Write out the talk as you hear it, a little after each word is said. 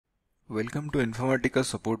Welcome to Informatica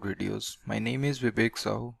support videos. My name is Vivek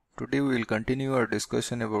Sahu. Today we will continue our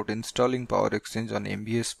discussion about installing PowerExchange on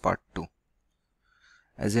MVS part 2.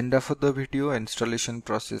 Agenda for the video: installation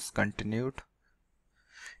process continued.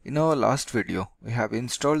 In our last video, we have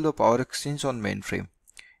installed the PowerExchange on mainframe.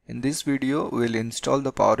 In this video, we will install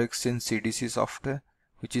the PowerExchange CDC software,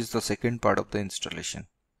 which is the second part of the installation.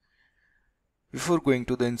 Before going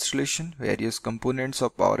to the installation, various components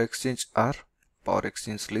of PowerExchange are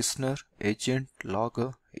PowerExchange Listener, Agent,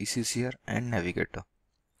 Logger, ECCR and Navigator.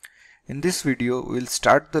 In this video, we will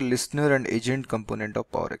start the Listener and Agent component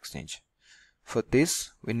of PowerExchange. For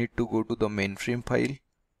this, we need to go to the mainframe file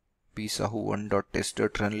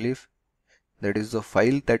psahu1.test.runlib. That is the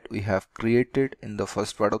file that we have created in the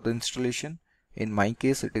first part of the installation. In my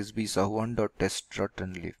case, it is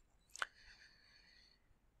psahu1.test.runlib.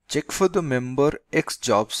 Check for the member X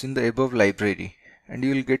jobs in the above library, and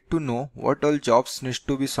you will get to know what all jobs need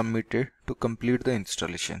to be submitted to complete the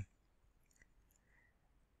installation.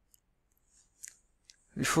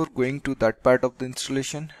 Before going to that part of the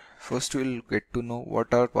installation, first we will get to know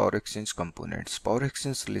what are PowerExchange components.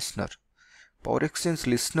 PowerExchange Listener. PowerExchange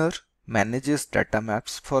Listener manages data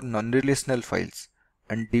maps for non-relational files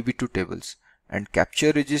and DB2 tables and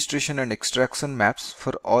capture registration and extraction maps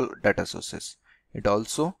for all data sources. It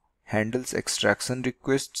also handles extraction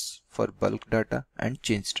requests for bulk data and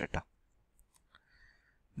change data.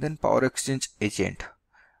 Then PowerExchange Agent.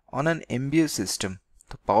 On an MVS system,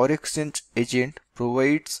 the PowerExchange Agent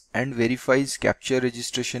provides and verifies capture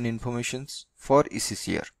registration informations for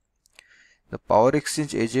ECCR. The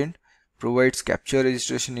PowerExchange Agent provides capture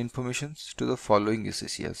registration informations to the following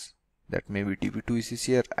ECCRs. That may be DB2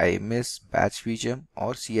 ECCR, IMS, Batch VGM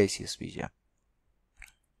or CICS VGM.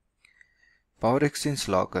 PowerExchange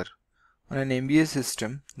Logger. On an MVS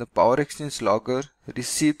system, the PowerExchange Logger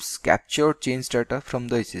receives captured change data from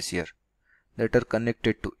the ECCR that are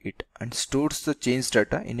connected to it and stores the change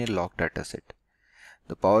data in a log dataset.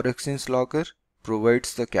 The PowerExchange Logger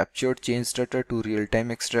provides the captured change data to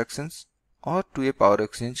real-time extractions or to a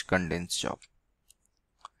PowerExchange condensed job.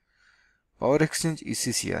 PowerExchange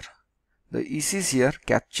ECCR. The ECCR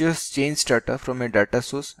captures change data from a data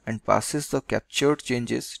source and passes the captured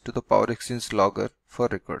changes to the PowerExchange Logger for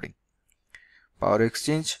recording.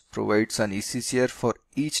 PowerExchange provides an ECCR for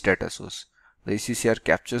each data source. The ECCR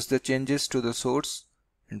captures the changes to the source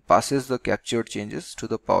and passes the captured changes to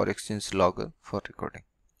the PowerExchange Logger for recording.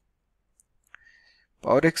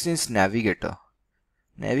 PowerExchange Navigator.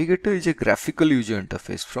 Navigator is a graphical user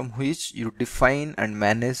interface from which you define and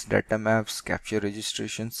manage data maps, capture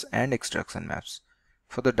registrations and extraction maps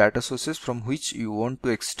for the data sources from which you want to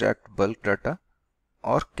extract bulk data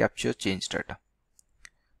or capture change data.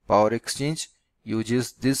 PowerExchange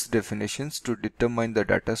uses these definitions to determine the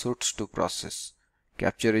data source to process.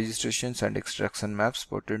 Capture registrations and extraction maps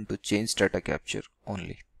pertain to change data capture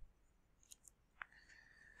only.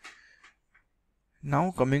 Now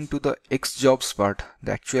coming to the Xjobs part,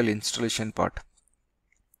 the actual installation part.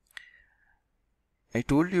 I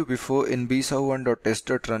told you before in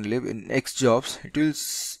psahu1.test.runlib in Xjobs it will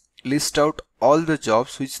list out all the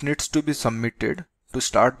jobs which needs to be submitted to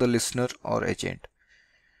start the listener or agent.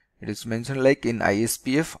 It is mentioned like in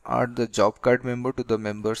ISPF, add the job card member to the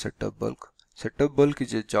member setup bulk. Setup bulk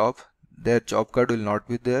is a job, their job card will not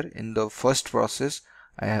be there. In the first process,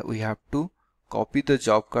 we have to copy the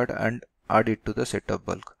job card and add it to the setup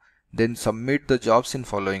bulk. Then submit the jobs in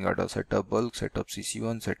following order: setup bulk, setup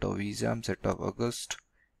CC1, setup VSAM, setup August,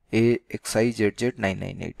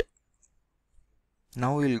 AXIZZ998.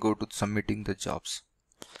 Now we will go to submitting the jobs.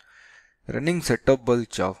 Running setup bulk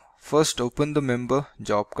job. First open the member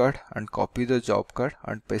job card and copy the job card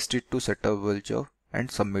and paste it to setup bulk job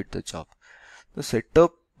and submit the job. The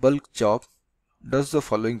setup bulk job does the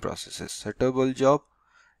following processes. Setup bulk job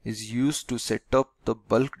is used to set up the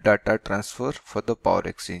bulk data transfer for the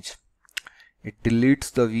PowerExchange. It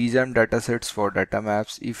deletes the VSAM datasets for data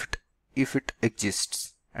maps if it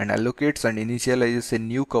exists and allocates and initializes a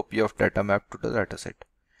new copy of data map to the dataset.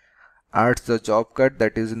 Adds the job card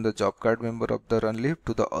that is in the job card member of the runlib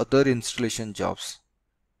to the other installation jobs.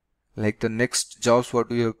 Like the next jobs what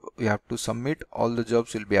we have to submit, all the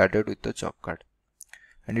jobs will be added with the job card.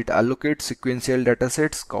 And it allocates sequential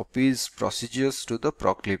datasets, copies, procedures to the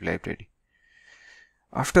proclib library.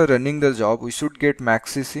 After running the job, we should get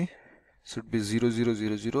maxCC, should be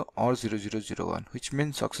 0000 or 0001, which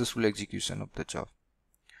means successful execution of the job.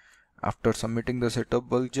 After submitting the setup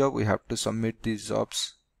bulk job, we have to submit these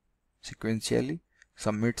jobs sequentially.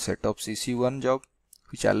 Submit setup CC1 job,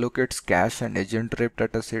 which allocates cache and agent rep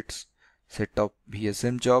datasets. Setup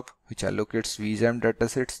VSM job, which allocates VSAM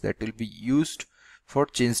datasets that will be used for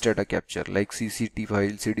change data capture like CCT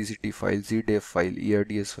file, CDCT file, ZDF file,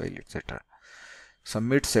 ERDS file, etc.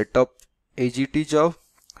 Submit setup AGT job,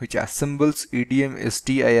 which assembles EDM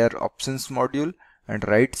STIR options module and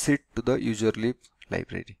writes it to the user lib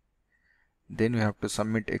library. Then we have to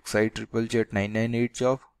submit XIJJJ 998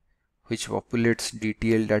 job, which populates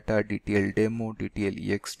DTL data, DTL demo, DTL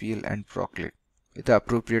EXPL and proclib with the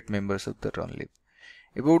appropriate members of the run lib.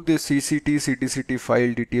 About the CCT, CDCT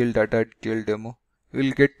file, DTL data, DTL demo, we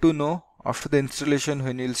will get to know after the installation.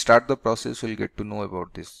 When we will start the process, we will get to know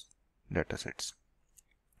about these datasets.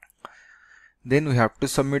 Then we have to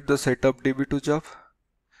submit the SETUPDB2 job.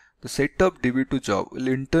 The SETUPDB2 job will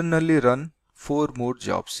internally run 4 more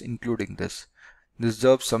jobs including this. This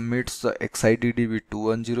job submits the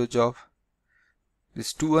XIDDB210 job.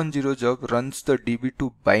 This 210 job runs the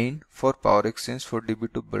DB2 bind for PowerExchange for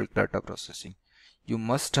DB2 bulk data processing. You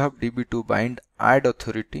must have DB2 bind add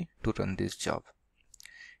authority to run this job.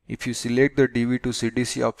 If you select the DB2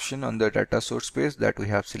 CDC option on the data source page that we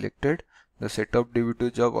have selected, the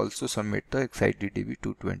SETUPDB2 job also submit the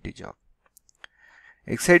XIDDB220 job.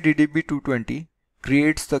 XIDDB220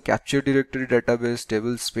 creates the capture directory database,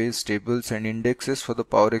 table space, tables and indexes for the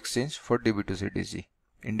PowerExchange for DB2 CDC.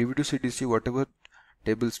 In DB2 CDC, whatever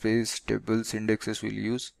table space, tables, indexes will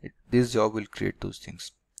use, this job will create those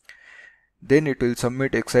things. Then it will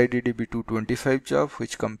submit XIDDB225 job,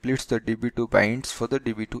 which completes the DB2 binds for the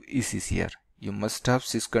DB2 ECCR. You must have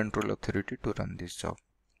syscontrol authority to run this job.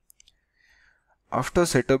 After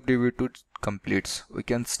SETUPDB2 completes, we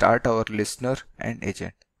can start our listener and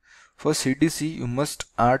agent. For CDC, you must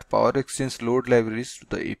add PowerExchange load libraries to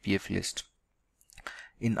the APF list.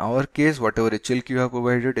 In our case, whatever HLQ you have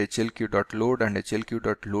provided, HLQ.load and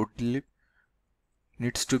HLQ.loadlib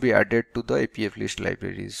needs to be added to the APF list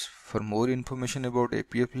libraries. For more information about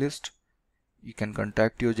APF list, you can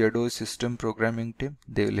contact your JEDO system programming team.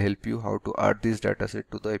 They will help you how to add this dataset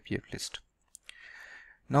to the APF list.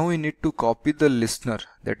 Now we need to copy the listener,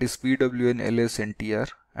 that is PWNLSNTR,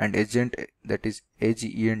 and agent, that is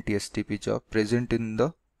AGENTSTP job present in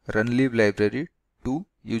the runlib library to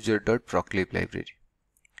user.proclib library.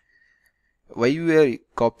 Why we are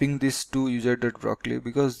copying this to user.proclib?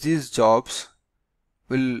 Because these jobs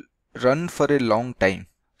will run for a long time.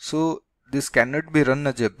 So this cannot be run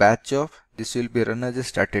as a batch job. This will be run as a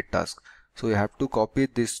started task. So you have to copy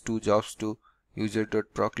these 2 jobs to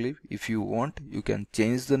user.proclib. If you want, you can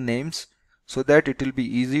change the names so that it will be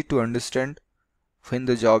easy to understand when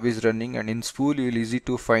the job is running, and in spool you will easy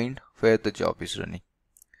to find where the job is running.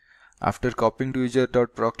 After copying to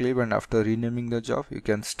user.proclib and after renaming the job, you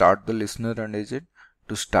can start the listener and agent.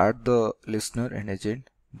 To start the listener and agent,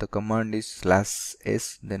 the command is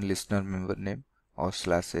 /s, then listener member name, or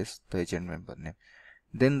 /s, the agent member name.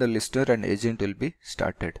 Then the listener and agent will be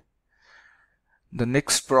started. The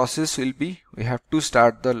next process will be, we have to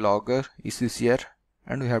start the logger, ECCR,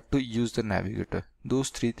 and we have to use the navigator. Those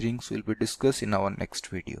 3 things will be discussed in our next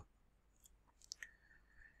video.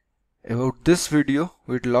 About this video,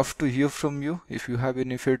 we'd love to hear from you. If you have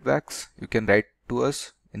any feedbacks, you can write to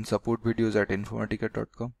us in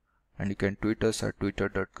supportvideos@informatica.com, and you can tweet us at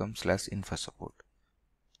twitter.com/infosupport.